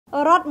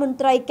រដ្ឋមន្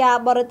ត្រីការ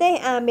បរទេស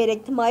អាមេរិក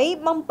ថ្មី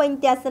បំពេញ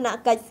ទស្សន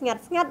កិច្ចស្ងា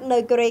ត់ៗនៅ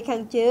កូរ៉េខា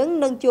ងជើង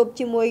និងជួប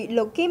ជាមួយ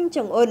លោកគីម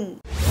ចុងអ៊ុន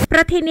ប្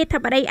រធានាធិ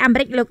បតីអាមេ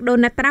រិកលោកដូ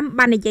ណាល់ត្រាំ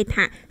បាននិយាយ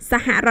ថាស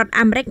ហរដ្ឋ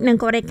អាមេរិកនិង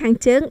កូរ៉េខាង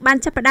ជើងបាន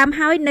ចាប់ផ្ដើម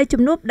ហើយនៅ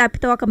ជំនួបដោយ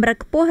ផ្ទាល់កម្រិត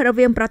ខ្ពស់រ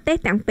វាងប្រទេស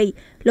ទាំងពីរ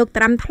លោក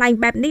ត្រាំថ្លែង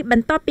បែបនេះប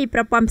ន្ទាប់ពីប្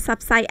រព័ន្ធផ្សព្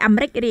វផ្សាយអាមេ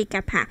រិករាយ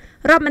ការណ៍ថា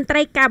រដ្ឋមន្ត្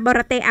រីការបរ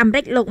ទេសអាមេ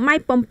រិកលោកម៉ៃ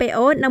ប៉ុមពេ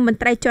អូនិងមន្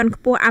ត្រីជាន់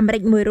ខ្ពស់អាមេរិ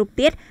កមួយរូប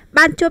ទៀត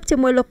បានជួបជា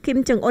មួយលោកគីម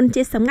ចុងអ៊ុន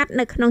ជាសម្ងាត់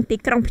នៅក្នុងទី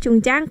ក្រុងព្យុង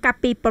យ៉ាងកាល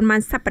ពីប្រមាណ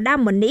សប្តា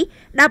ហ៍មុននេះ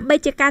ដើម្បី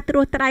ជាការត្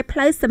រួសត្រាយផ្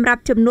លូវសម្រា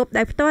ប់ជំនួប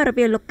ដោយផ្ទាល់រ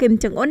វាងលោកគីម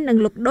ចុងអ៊ុននិង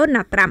លោកដូ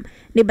ណាល់ត្រាំ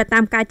នេះបើតា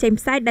មការចេញ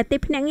ផ្សាយដែលទី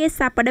ភ្នាក់ងារ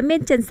សារព័ត៌មាន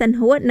ចិនសិន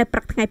ហួរនៅព្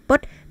រឹកថ្ងៃពុធ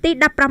ទី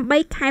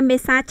18ខែមេ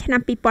សាឆ្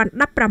នាំ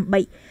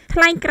2018ថ្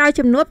លែងក្រោយ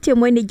ជំនួបជា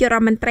មួយនាយករ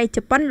ដ្ឋមន្ត្រីជ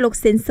ប៉ុនលោក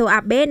ស៊ីនសូ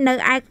អាបេនៅ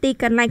ឯទី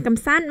កន្លែងក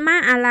ម្សាន្តម៉ា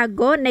អាឡាហ្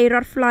គោនៃរ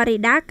ដ្ឋ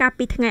Florida កាល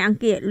ពីថ្ងៃអង្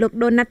គារលោក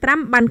ដូណាល់ត្រាំ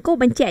បានគូ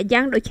បញ្ជាក់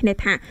យ៉ាងដូចនេះ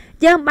ថា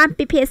យើងបាន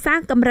ពិភាក្សា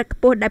កម្រិតខ្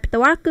ពស់ដោយផ្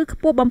ទាល់គឺខ្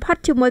ពស់បំផុត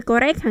ជាមួយកូ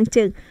រ៉េខាង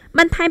ជើង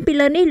បន្ថែមពី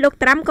លើនេះលោក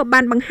ត្រាំក៏បា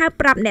នបង្ហើប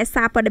ប្រាប់អ្នក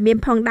សារព័ត៌មាន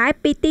ផងដែរ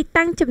ពីទី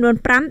តាំងចំនួន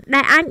5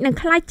ដែលអាចនឹង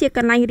ក្លាយជាក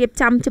ន្លែងរៀប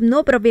ចំជំនួ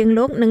បរវាង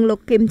លោកនិងលោក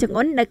គីមចុង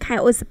អ៊ុននៅខែ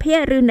ឧសភា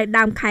ឬនៅ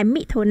ដើមខែ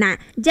មិថុនា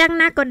យ៉ាង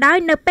ណាក៏ដោយ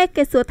នៅពេល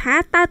គេសួរថា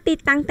តើទី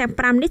តាំងទាំង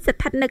5នេះស្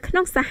ថិតនៅក្នុ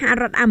ងសហ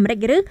រដ្ឋអាមេរិក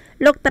ឬ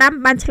លោកត្រាំ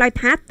បានឆ្លើយ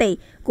ថាទេ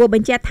គួរប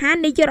ញ្ជាក់ថា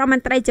នាយករដ្ឋម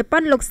ន្ត្រីជប៉ុ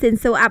នលោកស៊ីន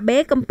សូអាបេ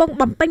កំពុង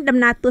បំពេញដំ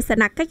ណើរទស្ស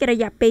នកិច្ចរ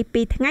យៈពេល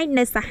2ថ្ងៃ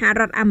នៅសហ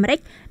រដ្ឋអាមេរិក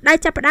ដែល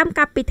ចាប់ផ្ដើម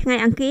កាលពីថ្ងៃ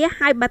អង្គារ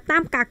ហើយបើតា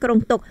មការគ្រោង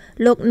ទុក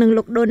លោកនិង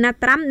លោកដូណាល់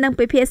ត្រាំនឹង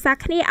ពិភាក្សា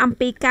គ្នាអំ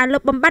ពីការលុ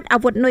បបំបាត់អា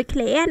វុធនុយក្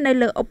លេអ៊ែរនៅ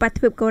លើឧប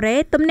ទ្វីបកូរ៉េ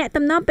ទំនាក់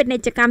ទំនងពាណិ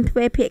ជ្ជកម្មទ្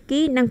វេភាគី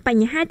និងប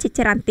ញ្ហាជា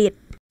ច្រើនទៀត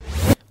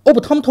ឧប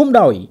ត្ថម្ភធំ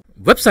ដោយ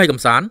website កំ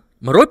សាន្ត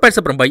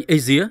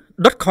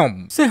 188asia.com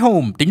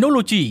Sehome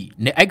Technology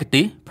អ្នកឯក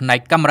ទេសផ្នែក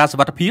កាមេរ៉ាសុ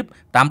វត្ថិភាព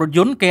តាមរថយ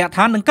ន្តគេហដ្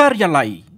ឋាននិងការិយាល័យ